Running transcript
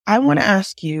I want to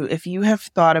ask you if you have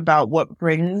thought about what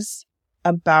brings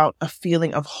about a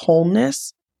feeling of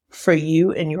wholeness for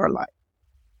you in your life.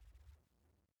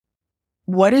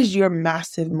 What is your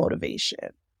massive motivation?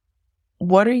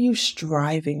 What are you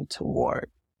striving toward?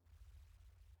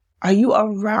 Are you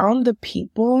around the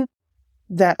people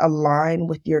that align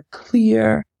with your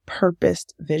clear,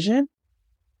 purposed vision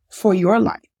for your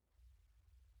life?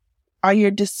 Are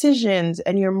your decisions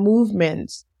and your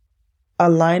movements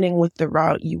aligning with the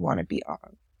route you want to be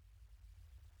on?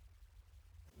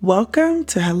 Welcome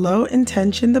to Hello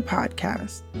Intention, the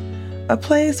podcast, a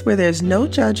place where there's no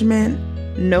judgment,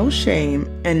 no shame,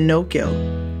 and no guilt.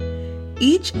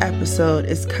 Each episode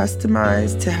is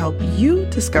customized to help you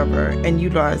discover and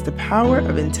utilize the power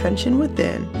of intention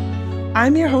within.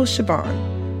 I'm your host,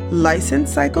 Siobhan,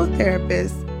 licensed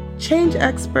psychotherapist, change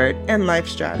expert, and life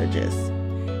strategist.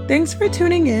 Thanks for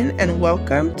tuning in and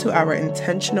welcome to our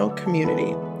intentional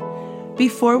community.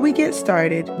 Before we get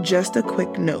started, just a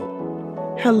quick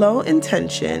note. Hello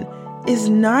Intention is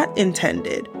not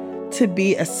intended to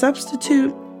be a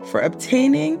substitute for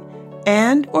obtaining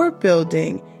and or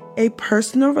building a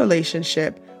personal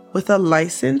relationship with a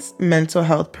licensed mental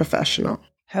health professional.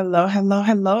 Hello,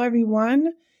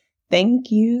 everyone.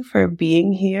 Thank you for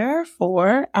being here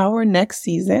for our next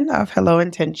season of Hello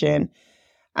Intention.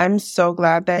 I'm so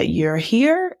glad that you're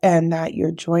here and that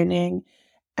you're joining.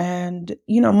 And,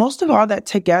 most of all, that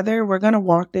together we're going to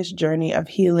walk this journey of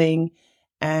healing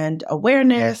and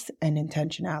awareness and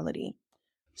intentionality.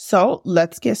 So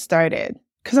let's get started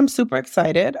because I'm super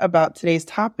excited about today's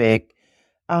topic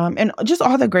and just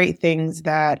all the great things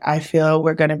that I feel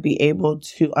we're going to be able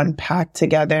to unpack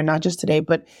together, not just today,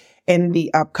 but in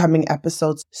the upcoming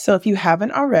episodes. So if you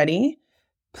haven't already,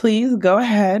 please go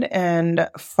ahead and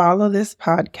follow this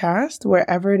podcast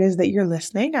wherever it is that you're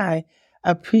listening. I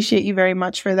appreciate you very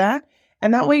much for that.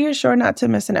 And that way you're sure not to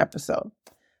miss an episode.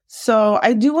 So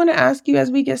I do want to ask you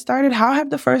as we get started, how have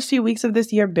the first few weeks of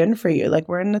this year been for you? Like,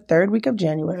 we're in the third week of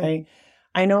January.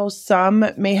 I know some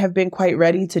may have been quite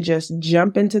ready to just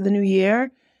jump into the new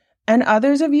year. And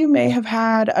others of you may have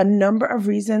had a number of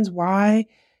reasons why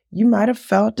you might have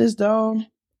felt as though,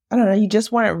 you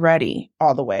just weren't ready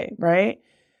all the way, right?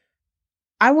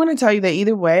 I want to tell you that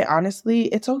either way, honestly,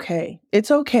 it's okay. It's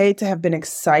okay to have been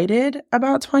excited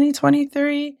about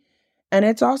 2023. And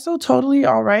it's also totally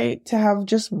all right to have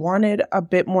just wanted a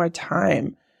bit more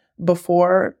time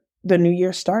before the new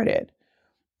year started.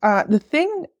 The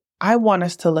thing I want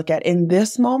us to look at in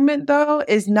this moment, though,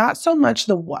 is not so much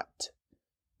the what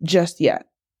just yet,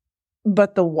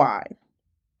 but the why.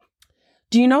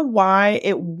 Do you know why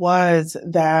it was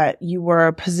that you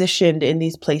were positioned in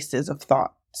these places of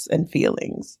thoughts and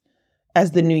feelings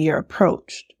as the new year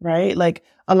approached, right? Like,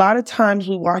 a lot of times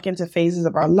we walk into phases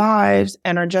of our lives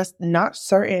and are just not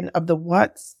certain of the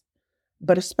what's,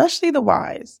 but especially the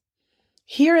whys.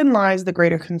 Herein lies the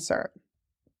greater concern.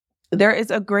 There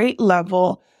is a great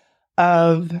level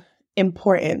of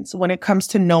importance when it comes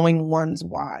to knowing one's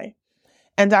why.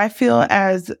 And I feel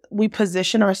as we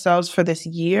position ourselves for this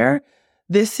year,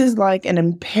 this is like an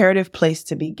imperative place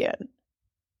to begin.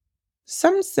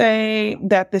 Some say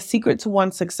that the secret to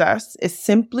one's success is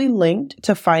simply linked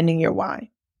to finding your why.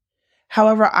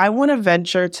 However, I want to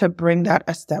venture to bring that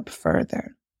a step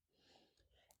further.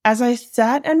 As I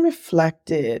sat and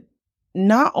reflected,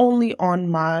 not only on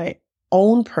my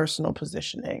own personal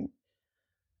positioning,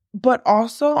 but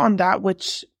also on that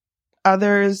which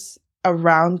others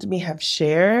around me have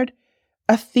shared,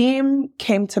 a theme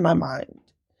came to my mind.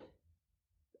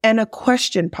 And a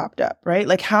question popped up, right?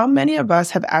 Like, how many of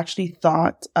us have actually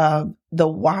thought of the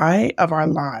why of our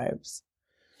lives?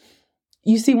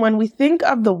 You see, when we think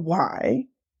of the why,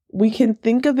 we can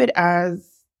think of it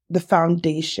as the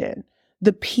foundation,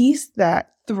 the piece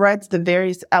that threads the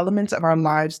various elements of our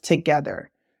lives together.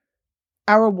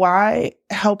 Our why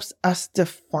helps us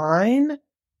define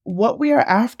what we are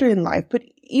after in life. But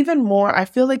even more, I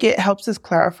feel like it helps us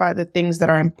clarify the things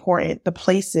that are important, the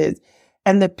places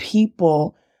and the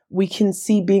people we can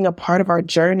see being a part of our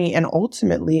journey and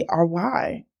ultimately our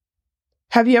why.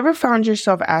 Have you ever found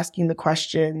yourself asking the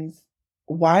questions,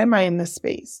 why am I in this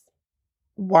space?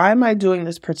 Why am I doing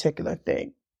this particular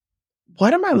thing?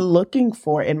 What am I looking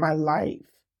for in my life?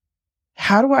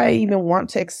 How do I even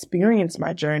want to experience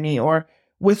my journey? Or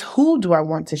with who do I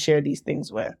want to share these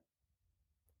things with?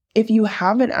 If you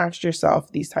haven't asked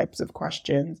yourself these types of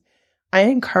questions, I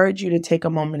encourage you to take a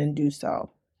moment and do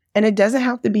so. And it doesn't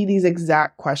have to be these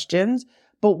exact questions,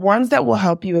 but ones that will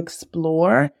help you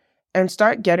explore and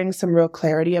start getting some real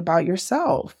clarity about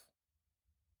yourself.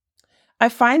 I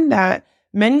find that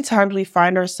Many times we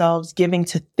find ourselves giving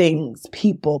to things,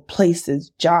 people,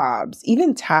 places, jobs,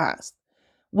 even tasks,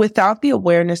 without the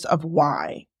awareness of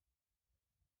why.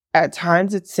 At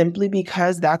times, it's simply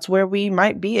because that's where we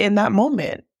might be in that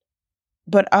moment.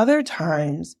 But other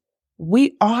times,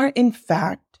 we are, in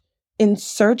fact, in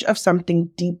search of something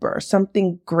deeper,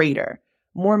 something greater,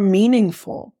 more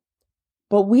meaningful.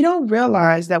 But we don't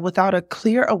realize that without a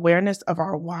clear awareness of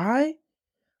our why,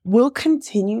 we'll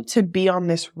continue to be on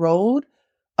this road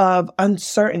of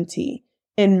uncertainty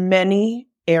in many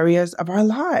areas of our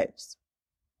lives.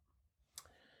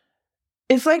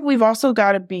 It's like we've also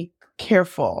got to be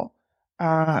careful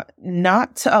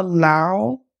not to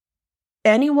allow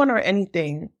anyone or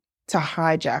anything to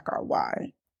hijack our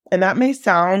why. And that may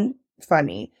sound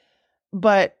funny,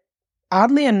 but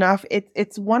oddly enough,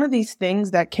 it's one of these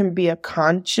things that can be a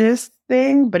conscious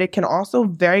thing, but it can also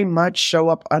very much show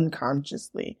up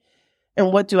unconsciously.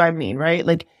 And what do I mean, right?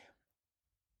 Like,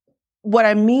 what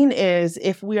I mean is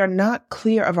if we are not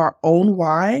clear of our own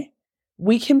why,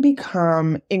 we can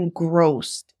become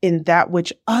engrossed in that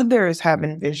which others have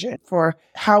envisioned for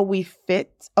how we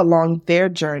fit along their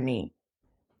journey,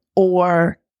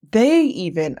 or they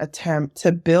even attempt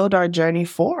to build our journey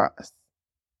for us.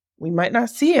 We might not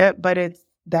see it, but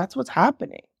that's what's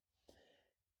happening.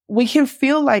 We can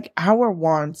feel like our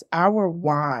wants, our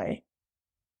why,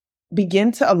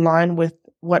 begin to align with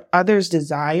what others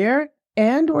desire,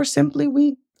 and or simply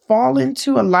we fall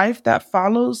into a life that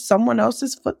follows someone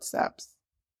else's footsteps.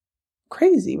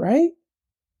 Crazy, right?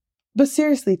 But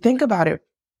seriously, think about it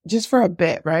just for a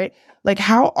bit, right? Like,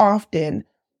 how often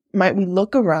might we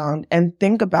look around and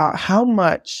think about how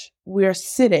much we're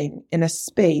sitting in a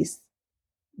space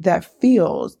that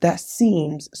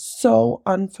seems so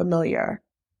unfamiliar?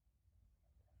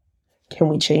 Can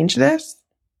we change this?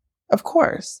 Of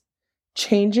course.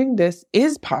 Changing this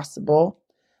is possible,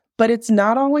 but it's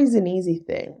not always an easy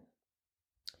thing.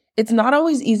 It's not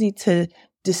always easy to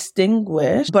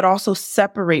distinguish, but also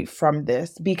separate from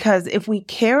this, because if we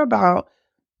care about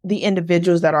the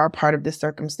individuals that are a part of the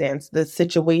circumstance, the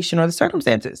situation or the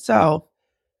circumstance itself,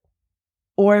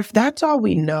 or if that's all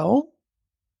we know,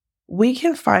 we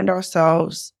can find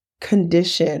ourselves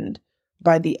conditioned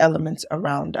by the elements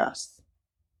around us.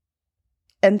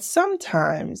 And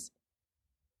sometimes,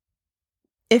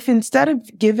 if instead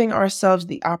of giving ourselves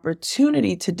the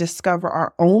opportunity to discover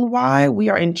our own why, we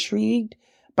are intrigued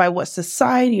by what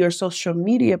society or social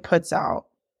media puts out,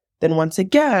 then once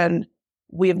again,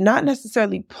 we have not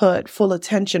necessarily put full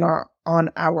attention on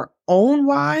our own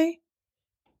why,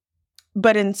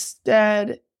 but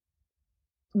instead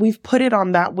we've put it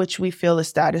on that which we feel is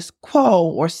status quo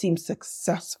or seems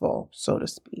successful, so to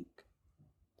speak.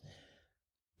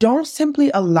 Don't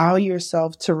simply allow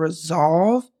yourself to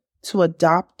resolve to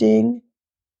adopting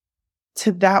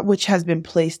to that which has been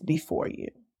placed before you.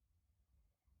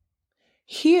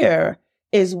 Here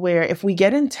is where, if we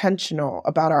get intentional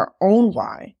about our own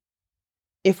why,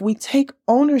 if we take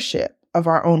ownership of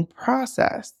our own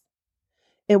process,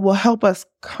 it will help us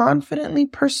confidently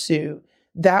pursue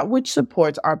that which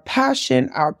supports our passion,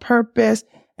 our purpose,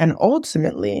 and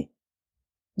ultimately,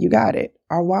 you got it,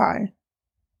 our why.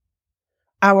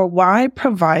 Our why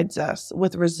provides us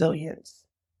with resilience,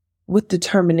 with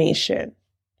determination,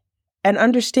 and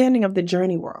understanding of the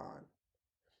journey we're on.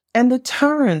 And the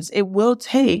turns it will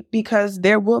take, because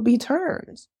there will be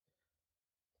turns.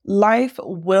 Life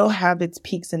will have its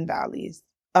peaks and valleys,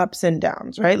 ups and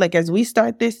downs, right? Like, as we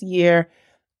start this year,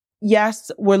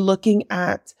 yes, we're looking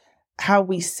at how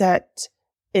we set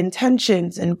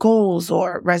intentions and goals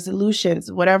or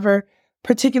resolutions, whatever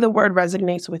particular word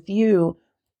resonates with you.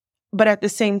 But at the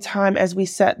same time, as we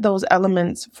set those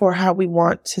elements for how we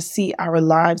want to see our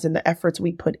lives and the efforts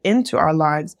we put into our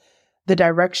lives, the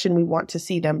direction we want to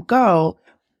see them go,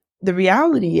 the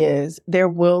reality is there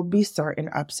will be certain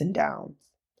ups and downs.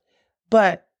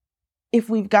 But if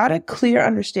we've got a clear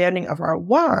understanding of our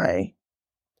why,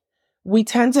 we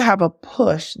tend to have a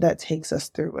push that takes us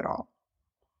through it all.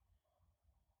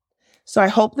 So I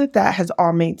hope that has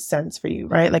all made sense for you,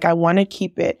 right? Like, I want to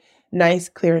keep it nice,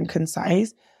 clear, and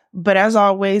concise. But as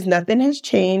always, nothing has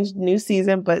changed, new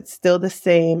season, but still the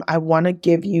same. I want to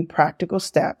give you practical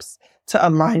steps to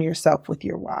align yourself with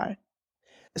your why.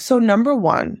 So number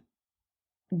 1,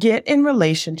 get in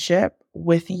relationship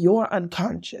with your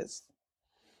unconscious.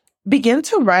 Begin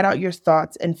to write out your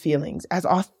thoughts and feelings as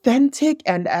authentic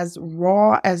and as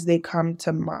raw as they come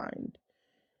to mind.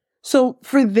 So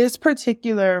for this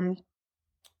particular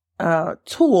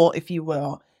tool, if you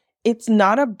will, it's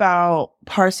not about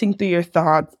parsing through your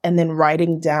thoughts and then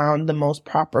writing down the most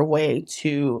proper way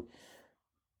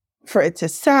for it to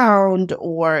sound,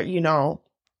 or,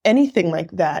 anything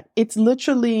like that. It's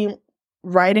literally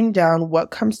writing down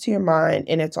what comes to your mind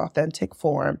in its authentic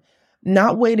form,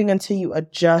 not waiting until you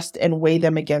adjust and weigh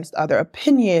them against other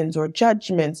opinions or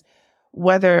judgments,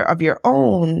 whether of your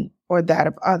own or that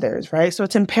of others, right? So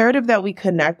it's imperative that we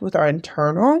connect with our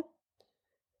internal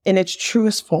in its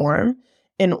truest form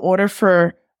in order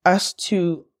for us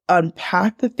to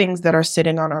unpack the things that are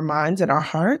sitting on our minds and our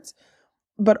hearts,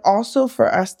 but also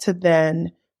for us to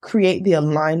then create the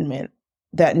alignment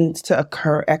that needs to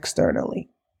occur externally.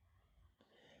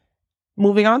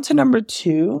 Moving on to number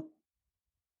 2,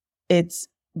 it's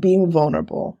being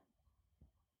vulnerable.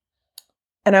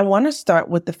 And I want to start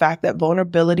with the fact that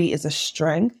vulnerability is a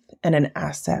strength and an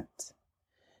asset.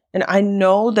 And I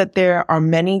know that there are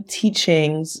many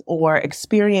teachings or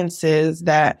experiences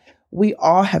that we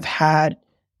all have had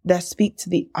that speak to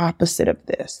the opposite of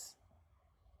this.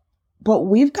 But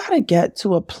we've got to get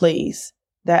to a place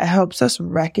that helps us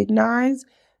recognize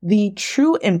the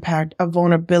true impact of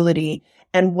vulnerability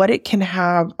and what it can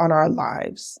have on our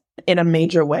lives in a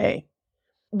major way.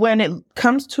 When it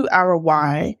comes to our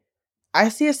why, I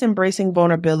see us embracing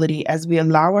vulnerability as we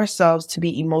allow ourselves to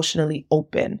be emotionally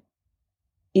open,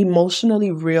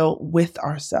 emotionally real with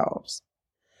ourselves,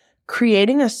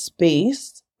 creating a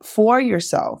space for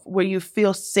yourself where you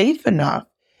feel safe enough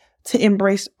to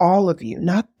embrace all of you,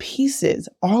 not pieces,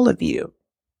 all of you.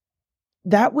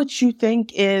 That which you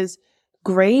think is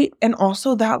great and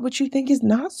also that which you think is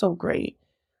not so great.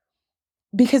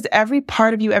 Because every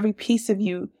part of you, every piece of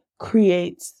you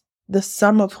creates the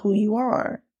sum of who you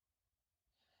are.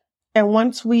 And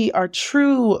once we are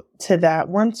true to that,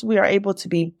 once we are able to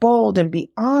be bold and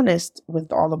be honest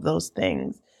with all of those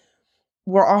things,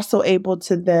 we're also able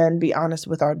to then be honest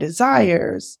with our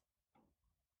desires.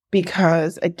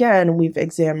 Because again, we've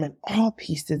examined all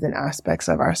pieces and aspects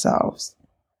of ourselves.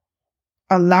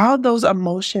 Allow those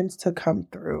emotions to come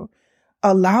through.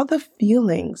 Allow the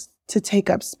feelings to take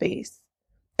up space.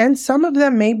 And some of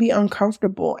them may be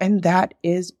uncomfortable, and that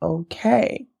is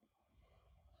okay.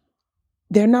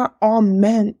 They're not all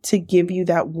meant to give you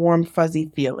that warm, fuzzy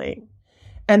feeling.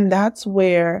 And that's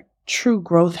where true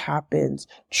growth happens,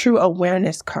 true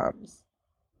awareness comes,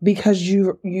 because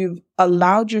you've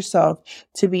allowed yourself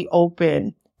to be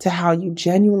open to how you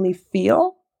genuinely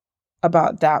feel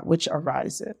about that which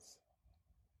arises.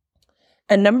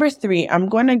 And number 3, I'm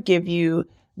going to give you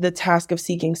the task of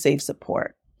seeking safe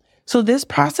support. So this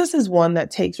process is one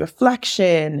that takes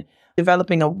reflection,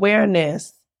 developing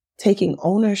awareness, taking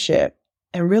ownership,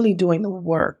 and really doing the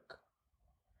work.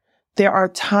 There are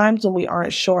times when we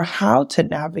aren't sure how to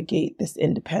navigate this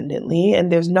independently,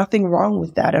 and there's nothing wrong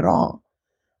with that at all.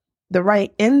 The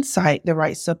right insight, the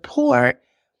right support,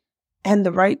 and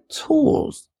the right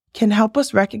tools can help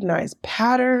us recognize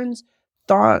patterns,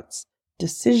 thoughts,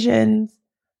 decisions,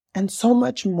 and so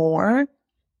much more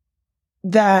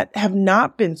that have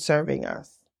not been serving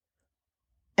us.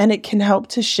 And it can help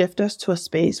to shift us to a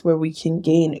space where we can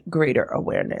gain greater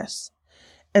awareness.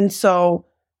 And so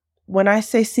when I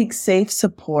say seek safe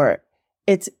support,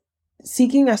 it's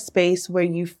seeking a space where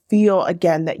you feel,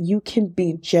 again, that you can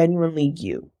be genuinely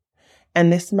you.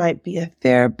 And this might be a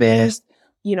therapist,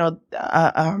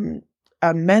 a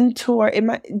mentor. It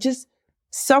might just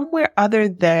somewhere other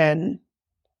than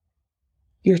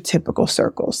your typical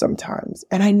circle sometimes.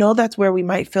 And I know that's where we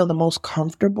might feel the most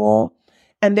comfortable.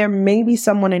 And there may be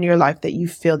someone in your life that you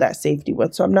feel that safety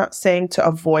with. So I'm not saying to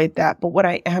avoid that. But what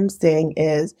I am saying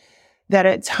is that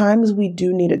at times we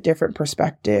do need a different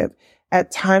perspective. At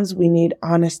times we need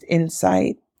honest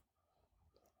insight.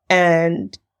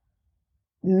 And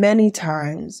many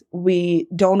times we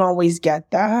don't always get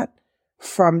that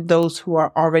from those who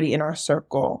are already in our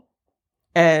circle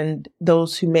and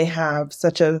those who may have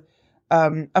such a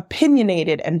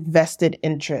opinionated and vested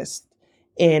interest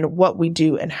in what we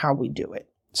do and how we do it.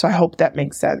 So I hope that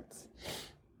makes sense.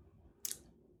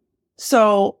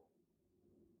 So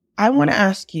I want to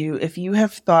ask you if you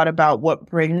have thought about what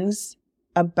brings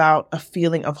about a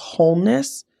feeling of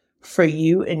wholeness for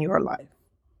you in your life.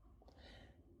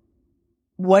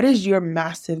 What is your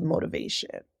massive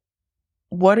motivation?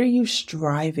 What are you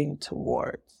striving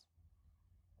towards?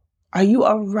 Are you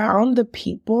around the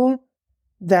people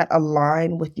that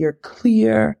align with your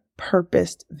clear,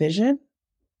 purposed vision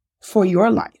for your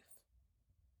life?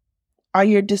 Are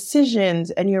your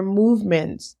decisions and your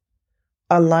movements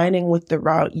aligning with the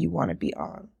route you want to be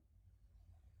on?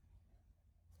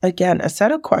 Again, a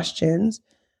set of questions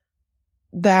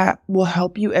that will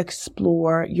help you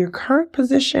explore your current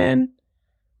position,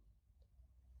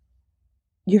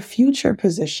 your future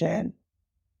position,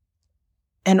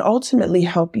 and ultimately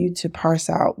help you to parse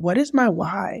out, what is my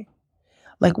why?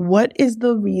 Like, what is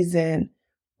the reason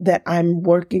that I'm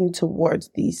working towards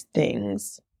these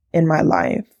things in my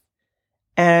life.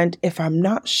 And if I'm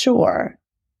not sure,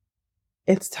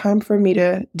 it's time for me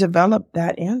to develop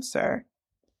that answer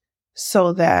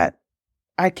so that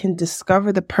I can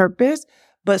discover the purpose,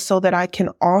 but so that I can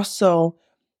also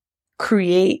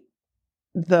create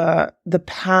the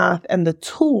path and the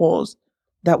tools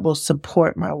that will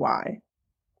support my why.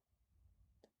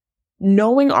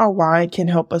 Knowing our why can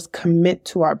help us commit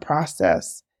to our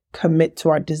process, commit to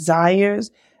our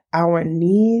desires, our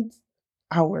needs,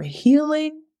 our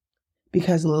healing,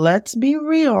 because let's be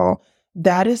real,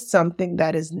 that is something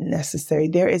that is necessary.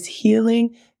 There is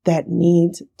healing that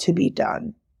needs to be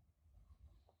done.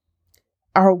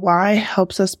 Our why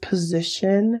helps us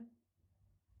position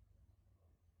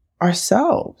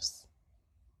ourselves.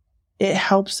 It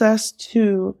helps us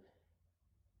to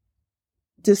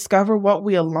discover what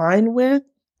we align with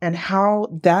and how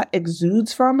that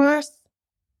exudes from us.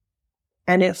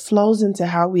 And it flows into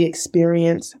how we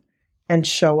experience and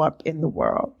show up in the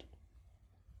world.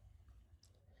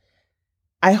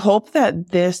 I hope that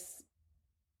this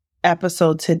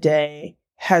episode today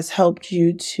has helped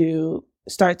you to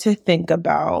start to think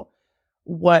about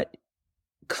what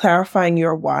clarifying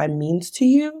your why means to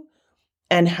you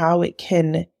and how it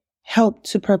can help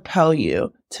to propel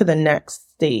you to the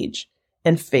next stage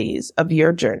and phase of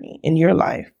your journey in your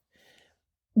life.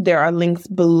 There are links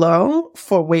below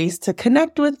for ways to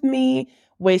connect with me,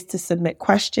 ways to submit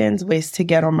questions, ways to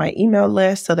get on my email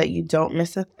list so that you don't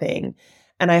miss a thing.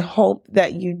 And I hope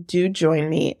that you do join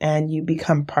me and you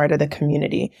become part of the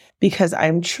community, because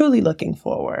I'm truly looking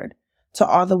forward to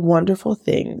all the wonderful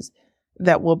things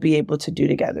that we'll be able to do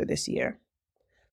together this year.